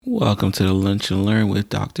Welcome to the Lunch and Learn with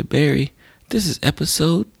Dr. Barry. This is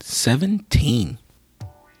episode 17.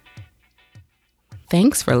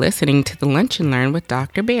 Thanks for listening to the Lunch and Learn with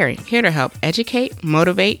Dr. Barry, here to help educate,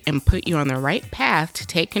 motivate, and put you on the right path to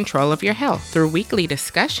take control of your health through weekly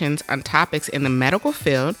discussions on topics in the medical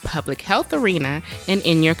field, public health arena, and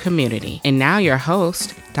in your community. And now your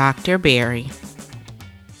host, Dr. Barry.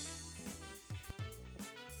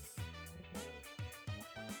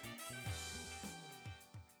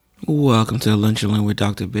 Welcome to the Lunch and Learn with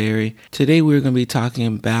Dr. Barry. Today we're going to be talking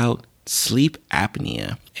about sleep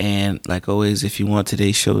apnea. And like always, if you want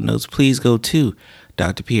today's show notes, please go to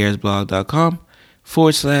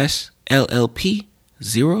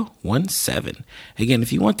drpierresblog.com/LLP017. Again,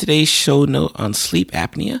 if you want today's show note on sleep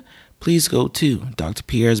apnea, please go to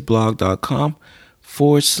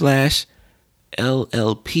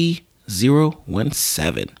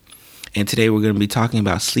drpierresblog.com/LLP017. And today we're going to be talking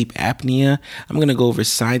about sleep apnea. I'm going to go over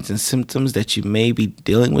signs and symptoms that you may be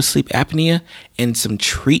dealing with sleep apnea and some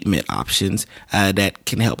treatment options that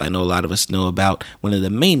can help. I know a lot of us know about one of the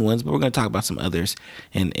main ones, but we're going to talk about some others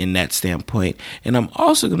in that standpoint. And I'm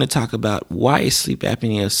also going to talk about why sleep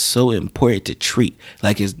apnea is so important to treat.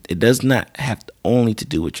 Like it does not have only to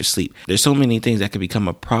do with your sleep. There's so many things that can become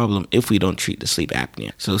a problem if we don't treat the sleep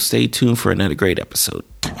apnea. So stay tuned for another great episode.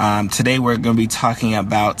 Today we're going to be talking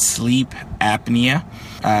about sleep apnea,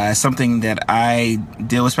 something that I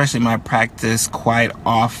deal with, especially in my practice, quite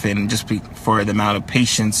often, just for the amount of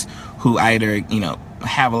patients who either,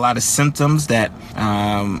 have a lot of symptoms that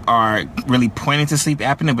are really pointing to sleep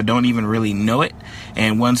apnea but don't even really know it,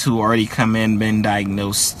 and ones who already come in, been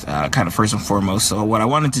diagnosed kind of first and foremost. So what I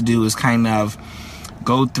wanted to do is kind of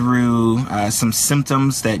go through some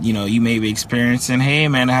symptoms that, you may be experiencing. Hey,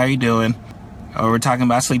 Amanda, how are you doing? We're talking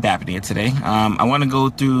about sleep apnea today. I want to go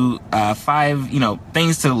through 5,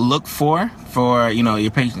 things to look for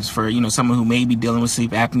your patients, for, someone who may be dealing with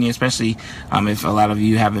sleep apnea, especially if a lot of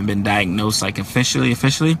you haven't been diagnosed like officially,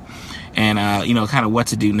 and, kind of what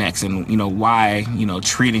to do next, and, why,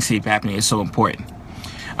 treating sleep apnea is so important.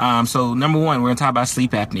 So number one, we're going to talk about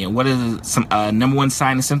sleep apnea. What is some number one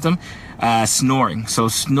sign and symptom? Snoring. So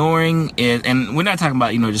snoring is, and we're not talking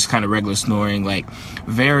about, just kind of regular snoring, like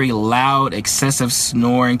very loud, excessive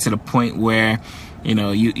snoring to the point where,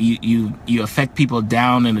 you affect people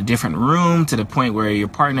down in a different room, to the point where your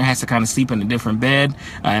partner has to kind of sleep in a different bed.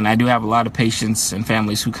 And I do have a lot of patients and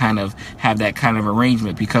families who kind of have that kind of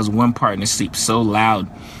arrangement because one partner sleeps so loud,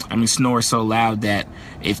 snores so loud that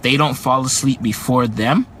if they don't fall asleep before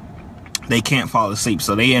them, they can't fall asleep.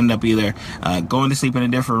 So they end up either going to sleep in a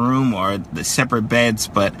different room or the separate beds.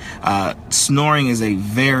 But snoring is a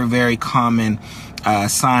very, very common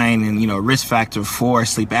sign and, risk factor for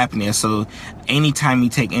sleep apnea. So anytime you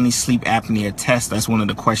take any sleep apnea test, that's one of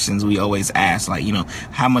the questions we always ask, like,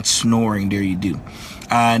 how much snoring do you do?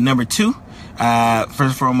 Number two, first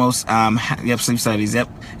and foremost, sleep studies. Yep,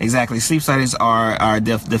 exactly. Sleep studies are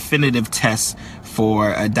definitive tests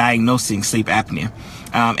for diagnosing sleep apnea.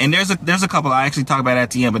 And there's a couple, I actually talk about it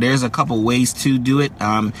at the end, but there's a couple ways to do it.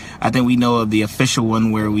 I think we know of the official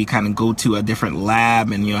one where we kind of go to a different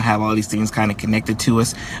lab and, have all these things kind of connected to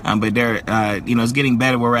us. But there, it's getting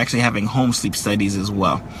better where we're actually having home sleep studies as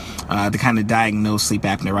well, to kind of diagnose sleep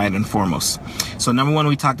apnea right and foremost. So number one,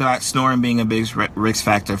 we talked about snoring being a big risk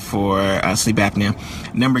factor for sleep apnea.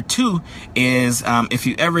 Number two is, if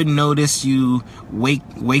you ever notice you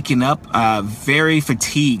waking up, very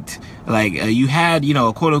fatigued, like you had,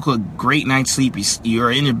 a quote unquote great night's sleep. You're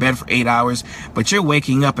in your bed for 8 hours, but you're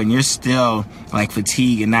waking up and you're still like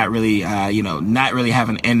fatigued and not really, not really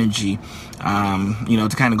having energy,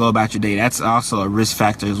 to kind of go about your day. That's also a risk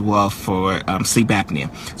factor as well for sleep apnea.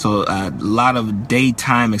 So a lot of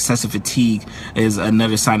daytime excessive fatigue is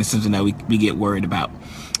another sign and symptom that we get worried about.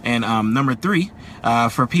 And number three,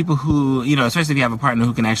 for people who, especially if you have a partner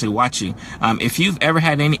who can actually watch you, if you've ever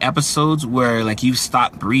had any episodes where like you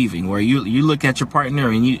stop breathing, where you look at your partner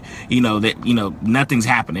and nothing's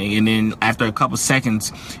happening, and then after a couple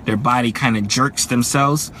seconds their body kind of jerks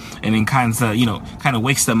themselves and then kind of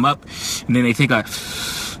wakes them up, and then they take a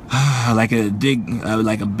like a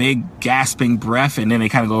big gasping breath, and then they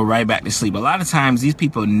kind of go right back to sleep. A lot of times these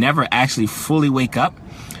people never actually fully wake up.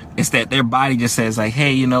 It's that their body just says like,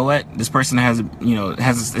 hey, you know what? This person has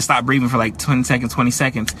stopped breathing for like 20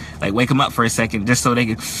 seconds. Like wake them up for a second just so they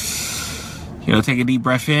can, take a deep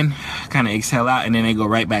breath in, kind of exhale out, and then they go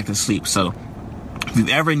right back to sleep. So if you've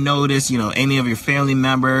ever noticed, any of your family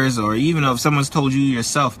members, or even if someone's told you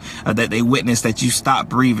yourself that they witnessed that you stopped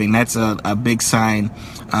breathing, that's a big sign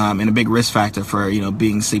and a big risk factor for,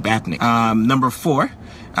 being sleep apnea. Number four,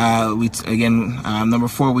 Number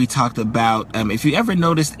 4, we talked about if you ever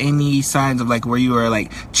noticed any signs of like where you were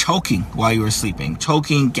like choking while you were sleeping,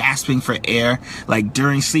 choking, gasping for air, like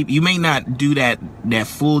during sleep. You may not do that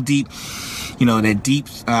full deep, that deep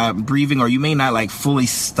breathing, or you may not like fully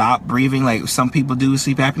stop breathing like some people do with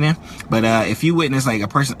sleep apnea. But if you witness like a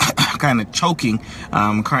person kind of choking,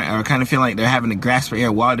 or kind of feeling like they're having to grasp for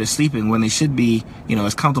air while they're sleeping when they should be,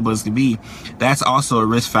 as comfortable as to be, that's also a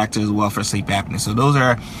risk factor as well for sleep apnea. So those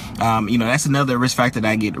are, that's another risk factor that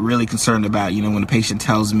I get really concerned about, when a patient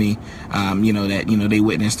tells me, that, they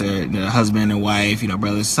witnessed their husband or wife,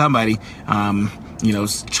 brother, somebody,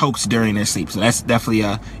 chokes during their sleep. So that's definitely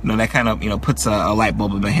that kind of, puts a light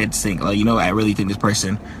bulb in my head to think, I really think this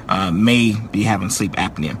person may be having sleep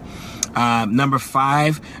apnea. Number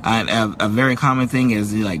 5, a very common thing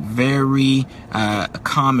is like very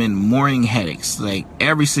common morning headaches. Like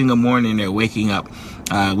every single morning they're waking up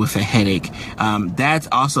with a headache. That's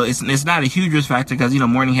also, it's not a huge risk factor because,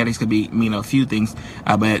 morning headaches could be, a few things,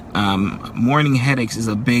 but morning headaches is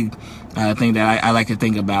a big thing that I like to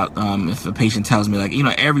think about if a patient tells me like,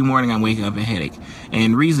 every morning I'm waking up with a headache.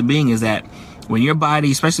 And reason being is that when your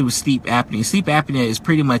body, especially with sleep apnea is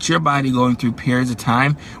pretty much your body going through periods of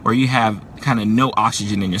time where you have kind of no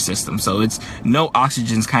oxygen in your system. So it's no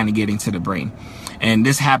oxygen's kind of getting to the brain. And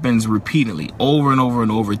this happens repeatedly over and over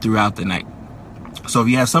and over throughout the night. So if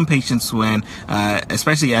you have some patients when,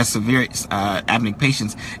 especially as severe apneic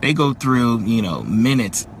patients, they go through,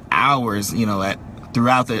 minutes, hours,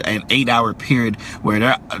 throughout an 8-hour period where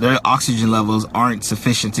their oxygen levels aren't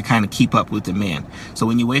sufficient to kind of keep up with demand. So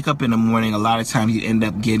when you wake up in the morning, a lot of times you end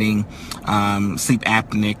up getting sleep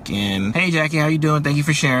apneic. And hey, Jackie, how you doing? Thank you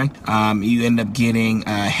for sharing. You end up getting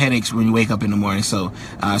headaches when you wake up in the morning. So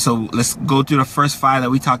let's go through the first 5 that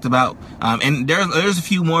we talked about. And there's a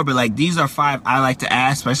few more, but like these are 5 I like to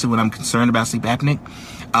ask, especially when I'm concerned about sleep apneic.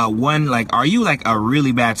 One, like, are you like a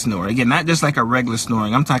really bad snorer? Again, not just like a regular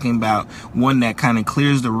snoring. I'm talking about one that kind of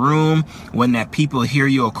clears the room, one that people hear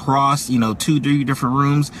you across, 2-3 different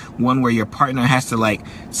rooms, one where your partner has to like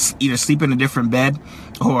either sleep in a different bed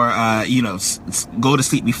or, go to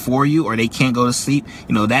sleep before you, or they can't go to sleep,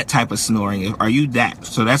 that type of snoring. Are you that?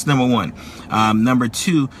 So that's number 1. Number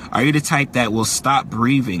 2, are you the type that will stop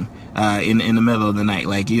breathing in the middle of the night?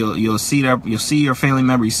 Like you'll see your family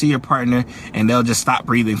member, you see your partner, and they'll just stop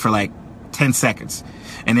breathing for like 10 seconds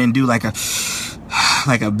and then do like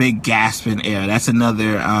a big gasp in air. That's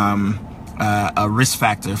another a risk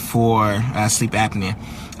factor for sleep apnea.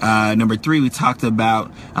 Number 3, we talked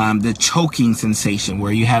about the choking sensation,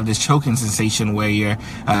 where you have this choking sensation where you're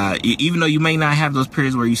even though you may not have those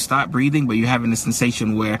periods where you stop breathing, but you're having this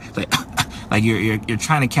sensation where like you're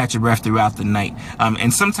trying to catch your breath throughout the night.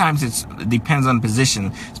 And sometimes it depends on the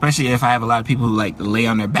position, especially if I have a lot of people who like lay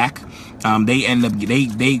on their back.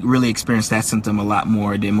 They really experience that symptom a lot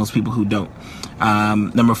more than most people who don't.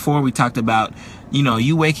 Number 4, we talked about,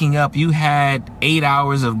 you waking up, you had 8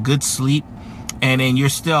 hours of good sleep, and then you're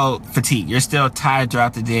still fatigued. You're still tired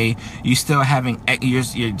throughout the day. You still having,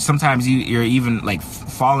 sometimes you're even like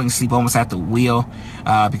falling asleep almost at the wheel,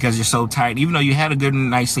 because you're so tired. Even though you had a good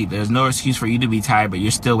night's sleep, there's no excuse for you to be tired, but you're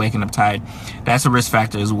still waking up tired. That's a risk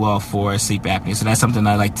factor as well for sleep apnea. So that's something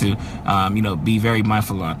I like to, be very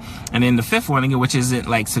mindful on. And then the 5th one, again, which isn't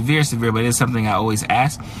like severe, but it's something I always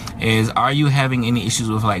ask, is are you having any issues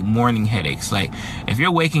with like morning headaches? Like if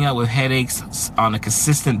you're waking up with headaches on a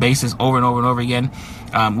consistent basis over and over and over again,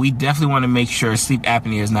 we definitely want to make sure sleep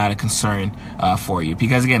apnea is not a concern for you,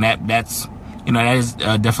 because again, that is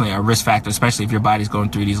definitely a risk factor, especially if your body's going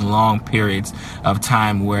through these long periods of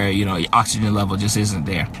time where your oxygen level just isn't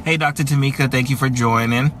there. Hey, Dr. Tamika, thank you for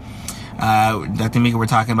joining. Dr. Tamika, we're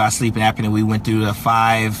talking about sleep apnea. We went through the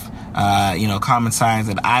 5 common signs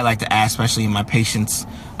that I like to ask, especially in my patients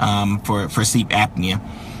for sleep apnea.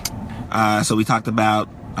 So we talked about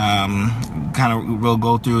we'll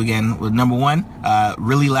go through again with number 1,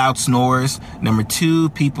 really loud snorers. Number 2,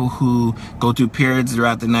 people who go through periods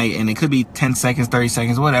throughout the night, and it could be 10 seconds, 30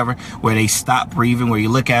 seconds, whatever, where they stop breathing, where you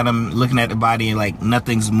look at them, looking at the body, and like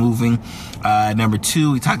nothing's moving. Number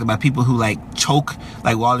 2, we talked about people who like choke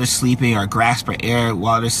like while they're sleeping, or grasp for air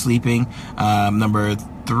while they're sleeping. Number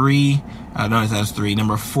 3, notice that was 3.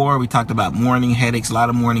 Number 4, we talked about morning headaches, a lot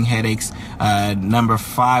of morning headaches. Number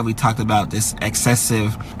 5, we talked about this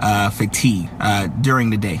excessive fatigue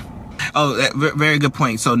during the day. Oh, very good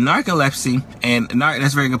point. So narcolepsy,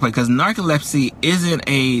 that's a very good point, because narcolepsy isn't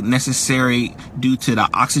a necessary due to the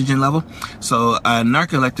oxygen level. So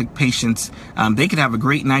narcoleptic patients, they could have a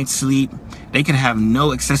great night's sleep, they could have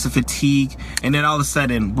no excessive fatigue, and then all of a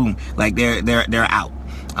sudden, boom, like they're out.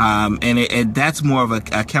 And that's more of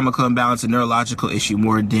a chemical imbalance, a neurological issue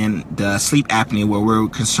more than the sleep apnea, where we're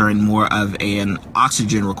concerned more of an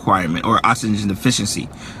oxygen requirement or oxygen deficiency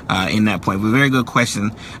in that point. But very good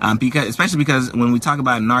question, especially because when we talk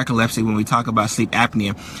about narcolepsy, when we talk about sleep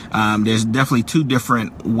apnea, there's definitely two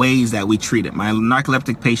different ways that we treat it. My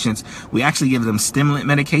narcoleptic patients, we actually give them stimulant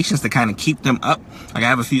medications to kind of keep them up. Like I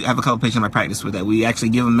have a couple of patients in my practice with that. We actually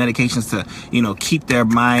give them medications to, keep their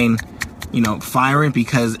mind, firing,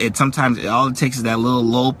 because sometimes all it takes is that little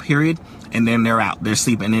lull period, and then they're out, they're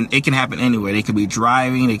sleeping. And it can happen anywhere. They could be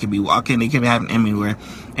driving, they could be walking, it could happen anywhere,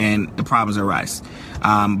 and the problems arise.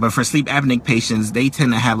 But for sleep apneic patients, they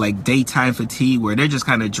tend to have like daytime fatigue where they're just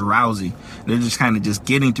kind of drowsy. They're just kind of just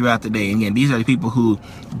getting throughout the day. And again, these are the people who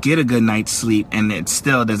get a good night's sleep and it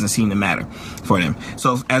still doesn't seem to matter for them.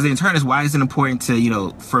 So as an internist, why is it important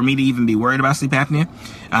to, for me to even be worried about sleep apnea?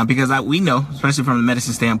 Because we know, especially from the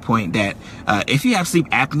medicine standpoint, that if you have sleep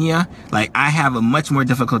apnea, like I have a much more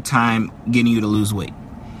difficult time getting you to lose weight.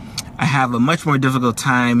 I have a much more difficult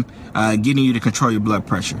time getting you to control your blood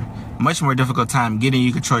pressure. Much more difficult time getting you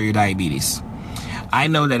to control your diabetes. I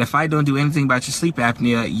know that if I don't do anything about your sleep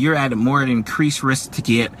apnea, you're at a more increased risk to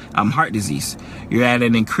get heart disease. You're at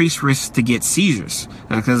an increased risk to get seizures.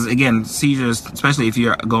 Because again, seizures, especially if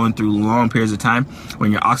you're going through long periods of time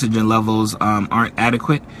when your oxygen levels aren't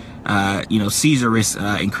adequate, seizure risk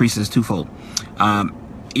increases twofold.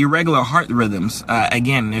 Irregular heart rhythms.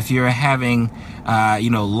 Again, if you're having,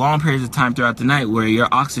 long periods of time throughout the night where your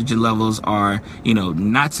oxygen levels are,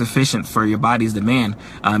 not sufficient for your body's demand,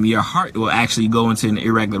 your heart will actually go into an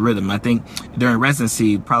irregular rhythm. I think during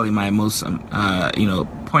residency, probably my most,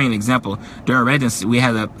 poignant example, during residency, we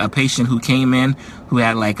had a patient who came in who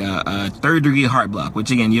had like a third degree heart block, which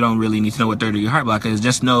again, you don't really need to know what third degree heart block is,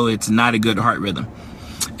 just know it's not a good heart rhythm.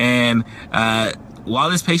 And,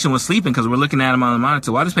 while this patient was sleeping, because we're looking at him on the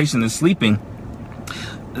monitor, while this patient is sleeping,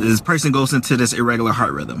 this person goes into this irregular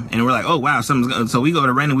heart rhythm. And we're like, oh, wow, so we go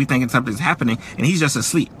to Ren and we thinking something's happening, and he's just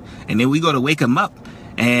asleep. And then we go to wake him up,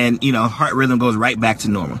 and, heart rhythm goes right back to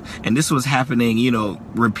normal. And this was happening,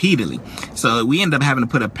 repeatedly. So we end up having to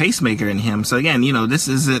put a pacemaker in him. So again, this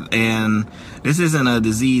isn't a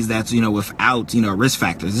disease that's, without, risk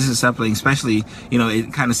factors. This is something, especially,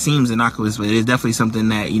 it kind of seems innocuous, but it is definitely something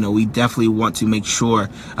that, we definitely want to make sure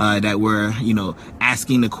that we're,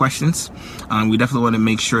 asking the questions. We definitely want to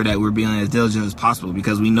make sure that we're being as diligent as possible,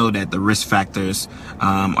 because we know that the risk factors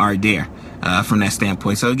are there. From that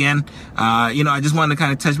standpoint. So again, I just wanted to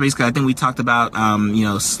kind of touch base, because I think we talked about,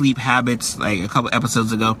 sleep habits like a couple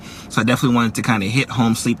episodes ago. So I definitely wanted to kind of hit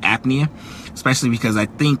home sleep apnea, especially because I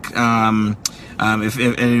think, if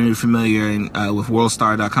you're familiar with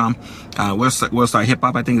worldstar.com, Worldstar Hip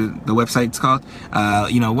Hop, I think the website's called,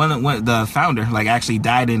 one the founder actually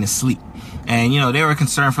died in his sleep. And, they were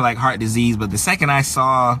concerned for heart disease. But the second I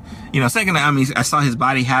saw, I saw his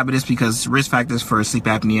body habitus, because risk factors for sleep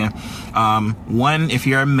apnea. One, if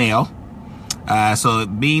you're a male, so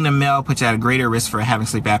being a male puts you at a greater risk for having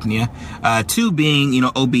sleep apnea. Two, being,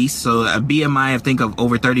 obese. So a BMI, I think of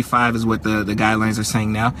over 35 is what the guidelines are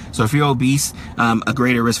saying now. So if you're obese, a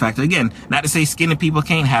greater risk factor. Again, not to say skinny people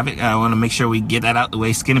can't have it. I want to make sure we get that out the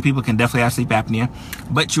way. Skinny people can definitely have sleep apnea,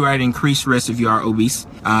 but you are at increased risk if you are obese.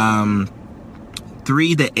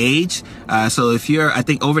 3, the age. So if you're, I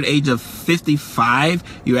think, over the age of 55,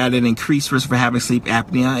 you're at an increased risk for having sleep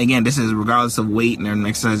apnea. Again, this is regardless of weight and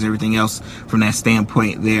exercise and everything else from that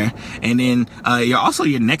standpoint there. And then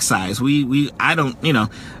your neck size.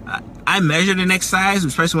 I measure the neck size,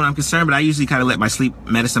 especially when I'm concerned, but I usually kind of let my sleep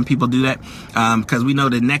medicine people do that, because we know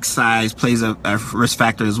the neck size plays a risk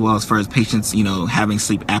factor as well as far as patients, having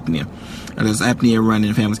sleep apnea. Does apnea run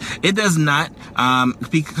in families? It does not,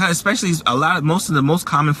 because especially most of the most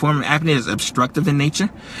common form of apnea is obstructive in nature.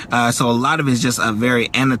 So a lot of it is just a very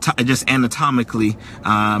anatomically,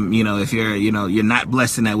 if you're not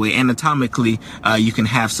blessed in that way, anatomically, you can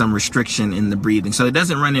have some restriction in the breathing. So it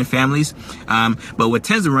doesn't run in families. But what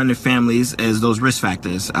tends to run in families is those risk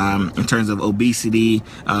factors, in terms of obesity,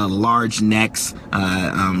 large necks,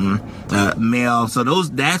 male. So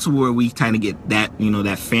that's where we kind of get that,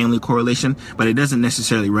 that family correlation. But it doesn't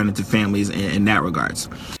necessarily run into families in that regards.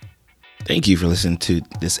 Thank you for listening to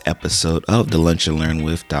this episode of the Lunch and Learn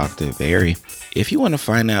with Dr. Barry. If you want to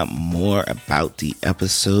find out more about the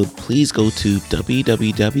episode, please go to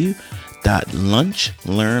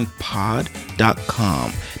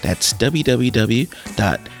www.lunchlearnpod.com. That's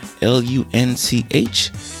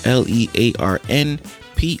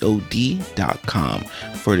www.lunchlearnpod.com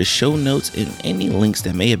for the show notes and any links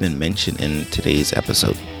that may have been mentioned in today's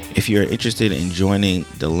episode. If you're interested in joining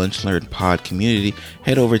the Lunch Learn Pod community,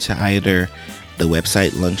 head over to either the website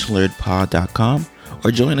lunchlearnpod.com, or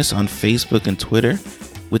join us on Facebook and Twitter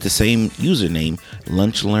with the same username,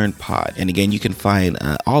 LunchLearnPod. And again, you can find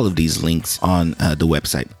all of these links on the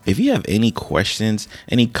website. If you have any questions,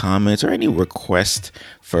 any comments, or any requests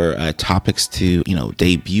for topics to,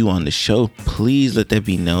 debut on the show, please let that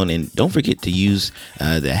be known. And don't forget to use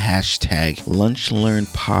the hashtag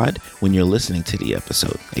LunchLearnPod when you're listening to the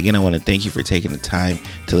episode. Again, I want to thank you for taking the time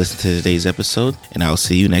to listen to today's episode, and I'll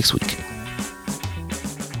see you next week.